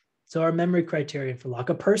 So our memory criterion for Locke,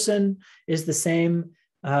 a person is the same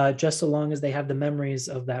just so long as they have the memories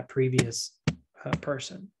of that previous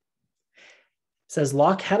person. It says,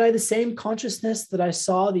 Locke, had I the same consciousness that I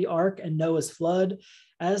saw the ark and Noah's flood,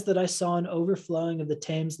 as that I saw an overflowing of the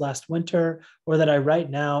Thames last winter, or that I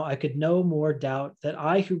write now, I could no more doubt that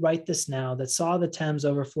I who write this now, that saw the Thames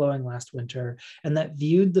overflowing last winter, and that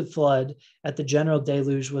viewed the flood at the general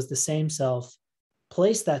deluge was the same self,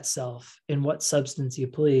 place that self in what substance you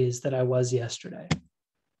please that I was yesterday.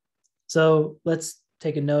 So let's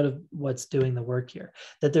take a note of what's doing the work here,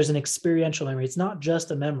 that there's an experiential memory. It's not just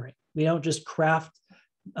a memory. We don't just craft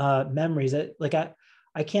memories. Like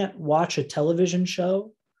I can't watch a television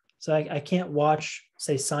show. So I can't watch,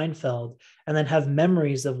 say, Seinfeld and then have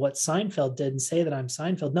memories of what Seinfeld did and say that I'm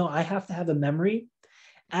Seinfeld. No, I have to have a memory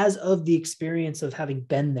as of the experience of having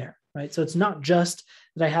been there, right? So it's not just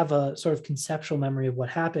that I have a sort of conceptual memory of what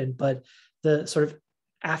happened, but the sort of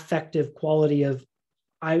affective quality of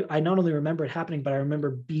I not only remember it happening, but I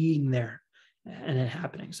remember being there and it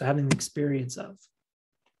happening. So having the experience of.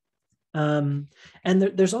 And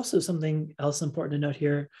there's also something else important to note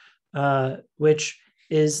here, which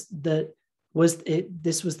is that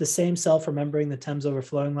this was the same self remembering the Thames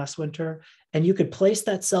overflowing last winter, and you could place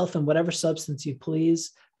that self in whatever substance you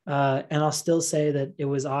please, and I'll still say that it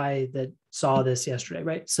was I that saw this yesterday,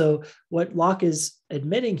 right? So what Locke is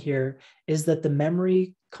admitting here is that the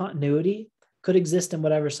memory continuity could exist in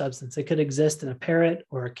whatever substance. It could exist in a parrot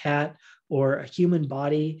or a cat or a human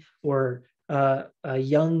body or a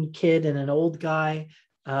young kid and an old guy.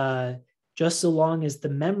 Just so long as the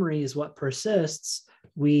memory is what persists,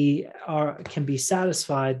 we can be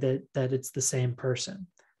satisfied that it's the same person.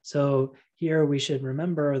 So here we should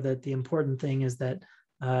remember that the important thing is that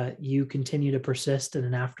you continue to persist in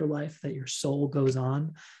an afterlife, that your soul goes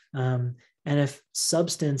on. And if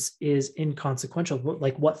substance is inconsequential,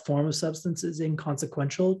 like what form of substance is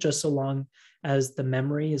inconsequential, just so long as the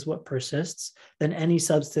memory is what persists, then any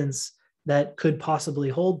substance that could possibly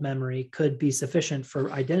hold memory could be sufficient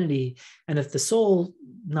for identity. And if the soul,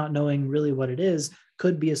 not knowing really what it is,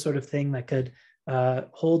 could be a sort of thing that could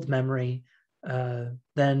hold memory,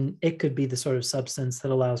 then it could be the sort of substance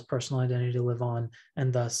that allows personal identity to live on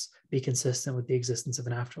and thus be consistent with the existence of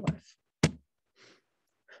an afterlife.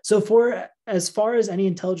 So for as far as any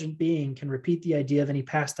intelligent being can repeat the idea of any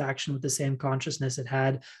past action with the same consciousness it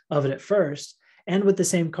had of it at first, and with the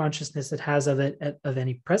same consciousness it has of it of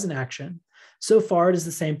any present action, so far it is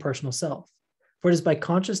the same personal self. For it is by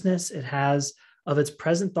consciousness it has of its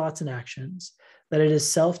present thoughts and actions that it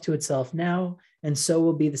is self to itself now, and so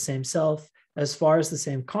will be the same self as far as the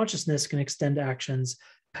same consciousness can extend to actions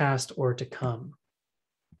past or to come.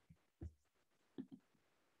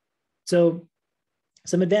 So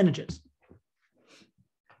some advantages.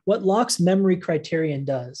 What Locke's memory criterion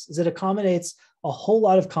does is it accommodates a whole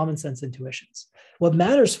lot of common sense intuitions. What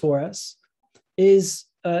matters for us is,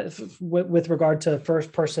 with regard to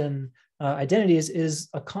first person identities, is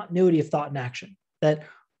a continuity of thought and action. That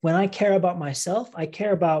when I care about myself, I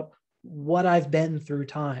care about what I've been through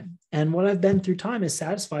time. And what I've been through time is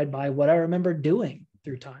satisfied by what I remember doing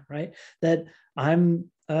through time, right? That I'm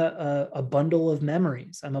a bundle of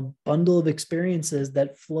memories. I'm a bundle of experiences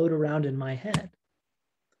that float around in my head.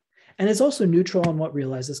 And it's also neutral on what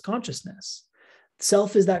realizes consciousness.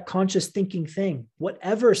 Self is that conscious thinking thing,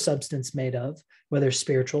 whatever substance made of, whether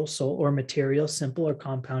spiritual, soul, or material, simple or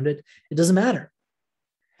compounded, it doesn't matter.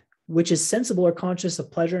 which is sensible or conscious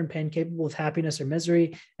of pleasure and pain, capable of happiness or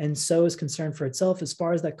misery, and so is concerned for itself. As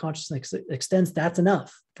far as that consciousness extends, that's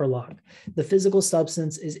enough for Locke. The physical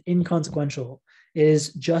substance is inconsequential. It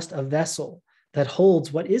is just a vessel that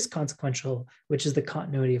holds what is consequential, which is the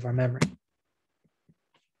continuity of our memory.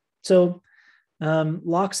 So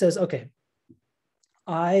Locke says, okay,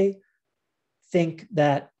 I think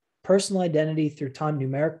that personal identity through time,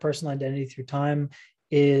 numeric personal identity through time,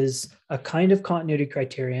 is a kind of continuity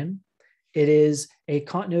criterion. It is a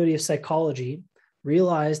continuity of psychology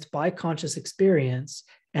realized by conscious experience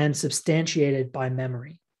and substantiated by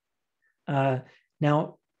memory.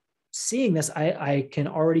 Now, seeing this, I can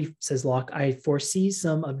already, says Locke, I foresee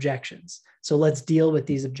some objections. So let's deal with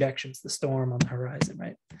these objections, the storm on the horizon,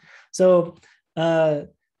 right? So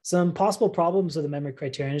some possible problems with the memory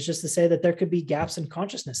criterion is just to say that there could be gaps in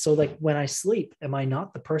consciousness. So like when I sleep, am I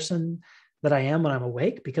not the person that I am when I'm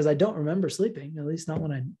awake? Because I don't remember sleeping, at least not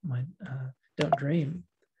when I don't dream.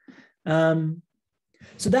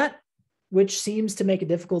 So that which seems to make a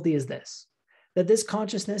difficulty is this, that this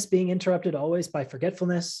consciousness being interrupted always by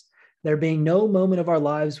forgetfulness, there being no moment of our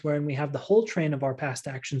lives wherein we have the whole train of our past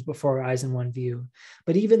actions before our eyes in one view,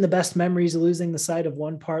 but even the best memories losing the sight of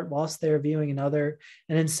one part whilst they are viewing another,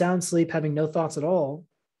 and in sound sleep having no thoughts at all,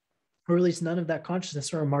 or at least none of that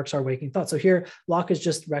consciousness remarks our waking thoughts. So here, Locke is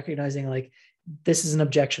just recognizing like, this is an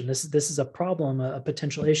objection. This is a problem, a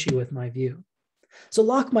potential issue with my view. So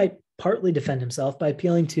Locke might partly defend himself by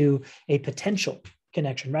appealing to a potential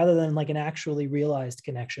connection rather than like an actually realized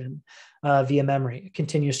connection via memory. A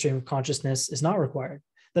continuous stream of consciousness is not required,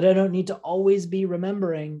 that I don't need to always be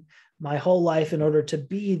remembering my whole life in order to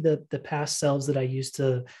be the past selves that I used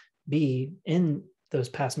to be in those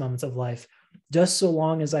past moments of life. Just so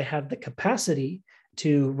long as I have the capacity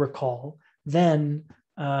to recall, then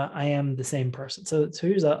I am the same person. So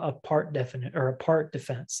here's a part definite or a part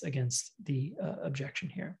defense against the objection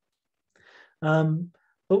here.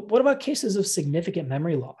 But what about cases of significant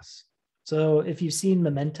memory loss? So if you've seen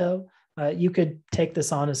Memento, you could take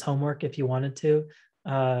this on as homework if you wanted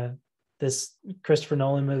to. This Christopher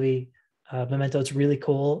Nolan movie, Memento, it's really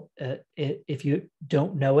cool. If you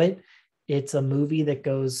don't know it, it's a movie that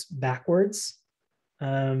goes backwards.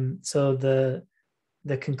 So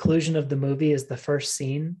the conclusion of the movie is the first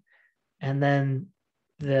scene, and then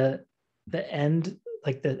the end,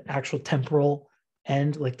 like the actual temporal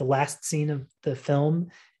end, like the last scene of the film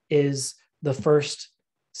is the first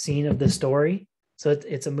scene of the story. So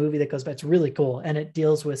it's a movie that goes back. It's really cool. And it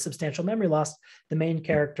deals with substantial memory loss. The main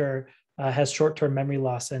character has short-term memory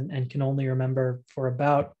loss and can only remember for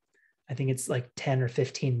about, I think it's like 10 or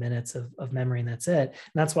 15 minutes of memory, and that's it.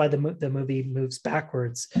 And that's why the movie moves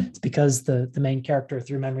backwards. It's because the main character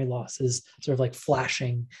through memory loss is sort of like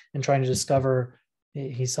flashing and trying to discover,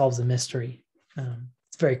 he solves a mystery.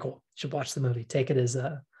 It's very cool. You should watch the movie. Take it as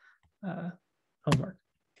a homework.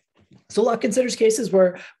 So Locke considers cases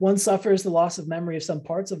where one suffers the loss of memory of some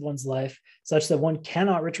parts of one's life such that one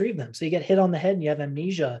cannot retrieve them. So you get hit on the head and you have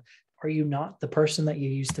amnesia. Are you not the person that you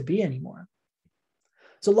used to be anymore?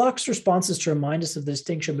 So Locke's response is to remind us of the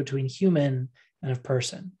distinction between human and of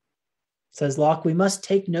person. Says Locke, we must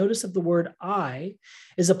take notice of the word I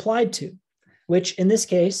is applied to, which in this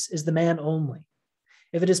case is the man only.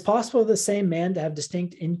 If it is possible for the same man to have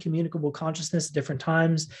distinct incommunicable consciousness at different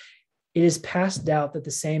times, it is past doubt that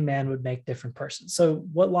the same man would make different persons. So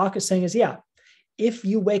what Locke is saying is, yeah, if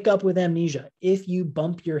you wake up with amnesia, if you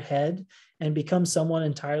bump your head and become someone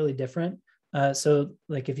entirely different, so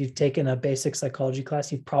like if you've taken a basic psychology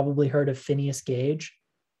class, you've probably heard of Phineas Gage.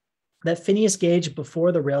 That Phineas Gage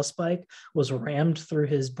before the rail spike was rammed through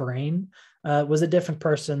his brain was a different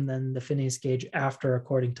person than the Phineas Gage after,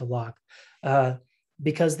 according to Locke,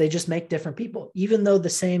 because they just make different people, even though the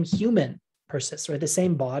same human persists, right? The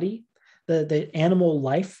same body, the animal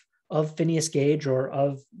life of Phineas Gage or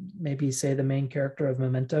of maybe say the main character of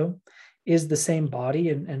Memento is the same body,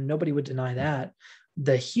 and nobody would deny that.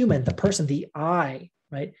 The human, the person, the I,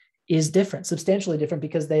 right, is different, substantially different,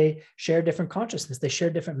 because they share different consciousness, they share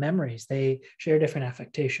different memories, they share different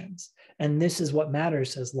affectations. And this is what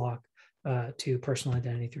matters, says Locke, to personal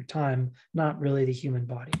identity through time, not really the human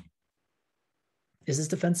body. Is this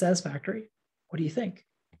defense satisfactory? What do you think?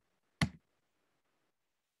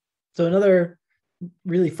 So another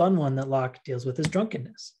really fun one that Locke deals with is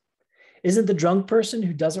drunkenness. Isn't the drunk person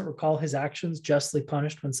who doesn't recall his actions justly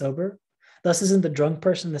punished when sober? Thus, isn't the drunk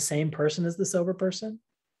person the same person as the sober person,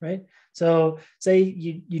 right? So say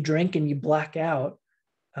you drink and you black out.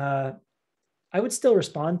 I would still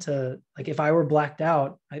respond to, like if I were blacked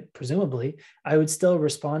out, presumably, I would still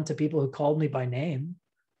respond to people who called me by name.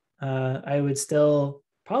 I would still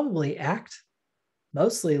probably act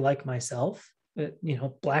mostly like myself,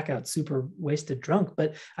 blackout, super wasted, drunk,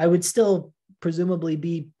 but I would still presumably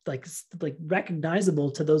be like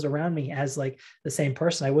recognizable to those around me as like the same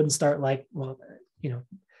person. I wouldn't start like,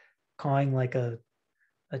 cawing like a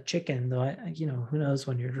chicken, though who knows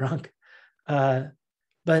when you're drunk.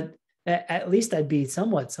 But at least I'd be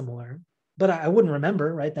somewhat similar, but I wouldn't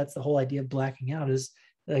remember, right? That's the whole idea of blacking out, is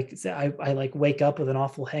like I like wake up with an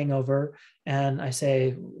awful hangover and I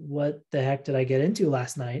say, what the heck did I get into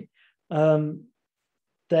last night?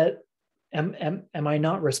 That am I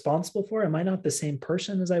not responsible for? Am I not the same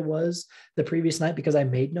person as I was the previous night because I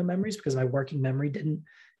made no memories, because my working memory didn't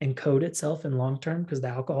encode itself in long term because the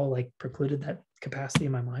alcohol like precluded that capacity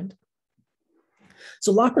in my mind?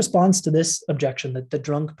 So Locke responds to this objection, the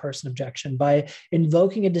drunk person objection, by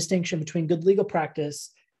invoking a distinction between good legal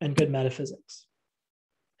practice and good metaphysics.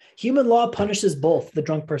 Human law punishes both the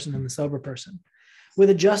drunk person and the sober person with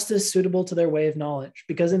a justice suitable to their way of knowledge,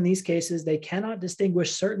 because in these cases, they cannot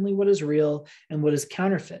distinguish certainly what is real and what is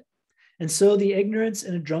counterfeit. And so the ignorance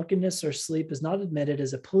in a drunkenness or sleep is not admitted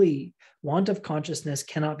as a plea. Want of consciousness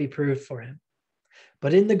cannot be proved for him.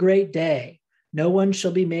 But in the great day, no one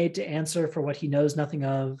shall be made to answer for what he knows nothing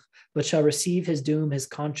of, but shall receive his doom, his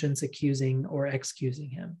conscience accusing or excusing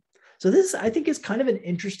him. So this, I think, is kind of an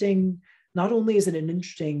interesting, not only is it an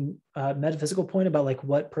interesting metaphysical point about like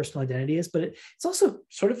what personal identity is, but it's also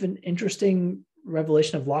sort of an interesting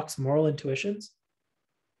revelation of Locke's moral intuitions.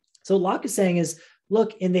 So Locke is saying is,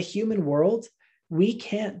 look, in the human world, we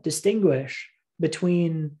can't distinguish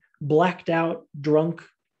between blacked out, drunk,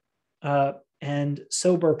 and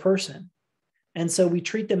sober person. And so we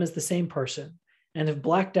treat them as the same person. And if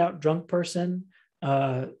blacked out drunk person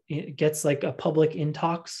gets like a public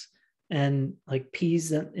intox and like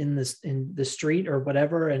pees in the street or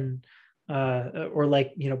whatever, and or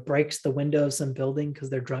like breaks the window of some building because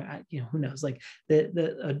they're drunk, who knows, like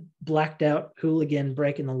a blacked out hooligan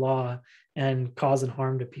breaking the law and causing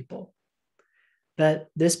harm to people, that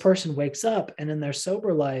this person wakes up and in their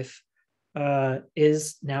sober life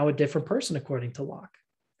is now a different person according to Locke.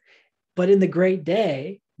 But in the great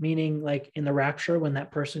day, meaning like in the rapture, when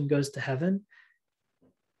that person goes to heaven,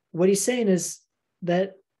 what he's saying is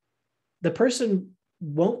that the person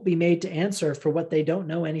won't be made to answer for what they don't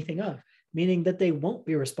know anything of, meaning that they won't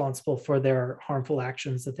be responsible for their harmful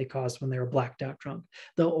actions that they caused when they were blacked out drunk.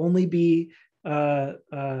 They'll only be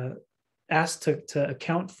asked to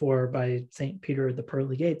account for by St. Peter at the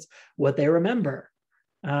pearly gates what they remember.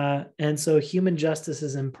 And so human justice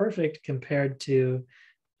is imperfect compared to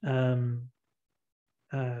the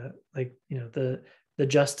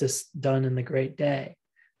justice done in the great day,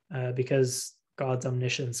 because God's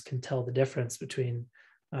omniscience can tell the difference between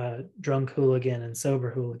drunk hooligan and sober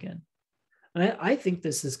hooligan. And I think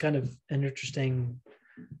this is kind of an interesting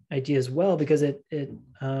idea as well, because it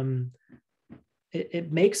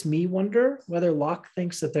makes me wonder whether Locke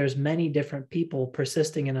thinks that there's many different people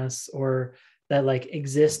persisting in us, or that like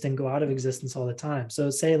exist and go out of existence all the time. So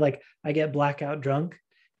say like I get blackout drunk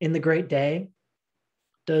in the great day,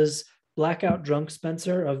 does blackout drunk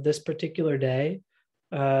Spencer of this particular day,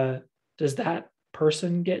 does that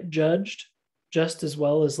person get judged just as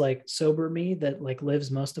well as like sober me that like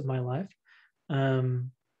lives most of my life? I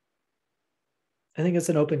think it's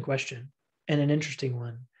an open question and an interesting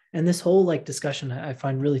one. And this whole like discussion I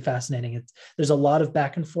find really fascinating. There's a lot of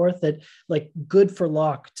back and forth that like good for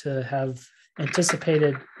Locke to have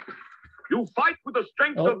anticipated. You fight with the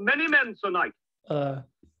strength of many men, Sir Knight.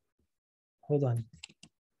 Hold on.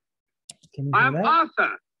 Can you I hear am that?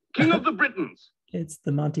 Arthur, King of the Britons. It's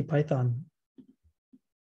the Monty Python.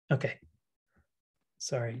 Okay.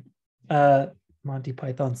 Sorry. Monty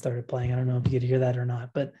Python started playing. I don't know if you could hear that or not,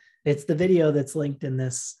 but it's the video that's linked in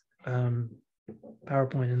this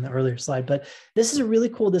PowerPoint in the earlier slide. But this is a really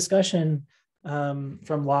cool discussion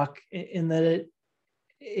from Locke in that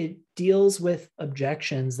it deals with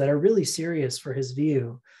objections that are really serious for his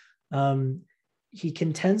view. He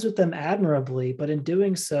contends with them admirably, but in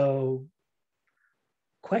doing so,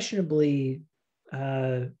 questionably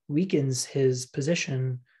weakens his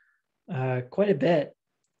position quite a bit,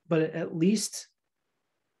 but at least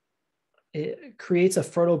it creates a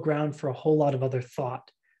fertile ground for a whole lot of other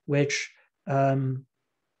thought, which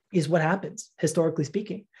is what happens, historically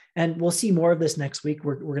speaking. And we'll see more of this next week.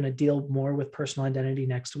 We're going to deal more with personal identity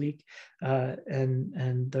next week,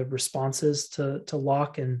 and the responses to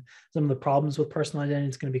Locke and some of the problems with personal identity.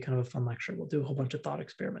 It's going to be kind of a fun lecture. We'll do a whole bunch of thought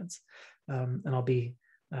experiments, and I'll be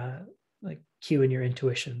like cueing your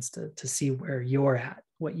intuitions to see where you're at,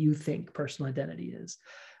 what you think personal identity is.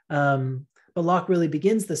 But Locke really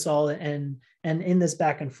begins this all and And in this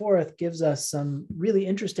back and forth gives us some really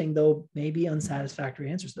interesting, though maybe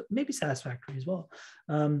unsatisfactory answers, that maybe satisfactory as well,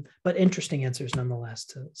 but interesting answers nonetheless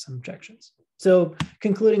to some objections. So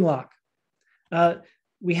concluding Locke,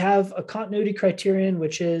 we have a continuity criterion,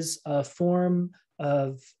 which is a form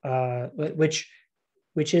of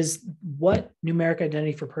which is what numeric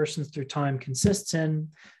identity for persons through time consists in.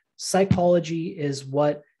 Psychology is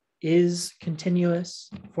what is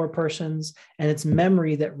continuous for persons, and it's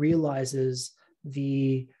memory that realizes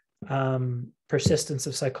the persistence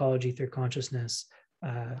of psychology through consciousness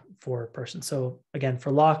for persons. So again,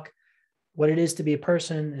 for Locke, what it is to be a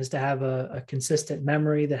person is to have a consistent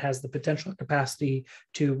memory that has the potential capacity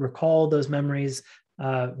to recall those memories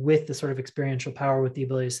with the sort of experiential power, with the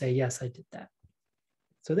ability to say, yes, I did that.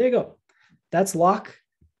 So there you go. That's Locke.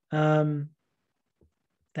 That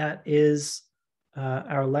is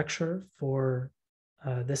our lecture for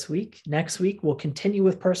this week. Next week, we'll continue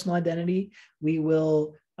with personal identity. We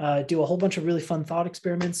will do a whole bunch of really fun thought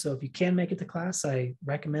experiments. So if you can make it to class, I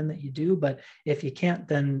recommend that you do. But if you can't,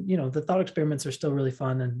 then the thought experiments are still really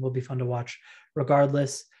fun and will be fun to watch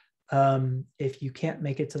regardless. If you can't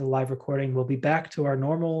make it to the live recording, we'll be back to our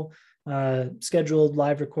normal scheduled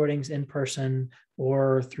live recordings in person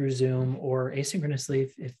or through Zoom or asynchronously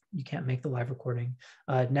if you can't make the live recording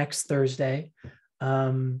next Thursday.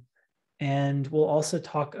 And we'll also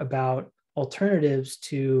talk about alternatives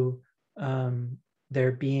to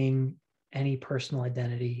there being any personal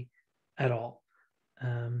identity at all.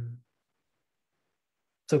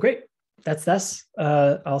 So great. That's us.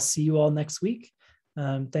 I'll see you all next week.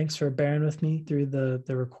 Thanks for bearing with me through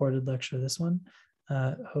the recorded lecture, this one.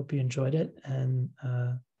 Hope you enjoyed it, and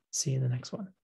see you in the next one.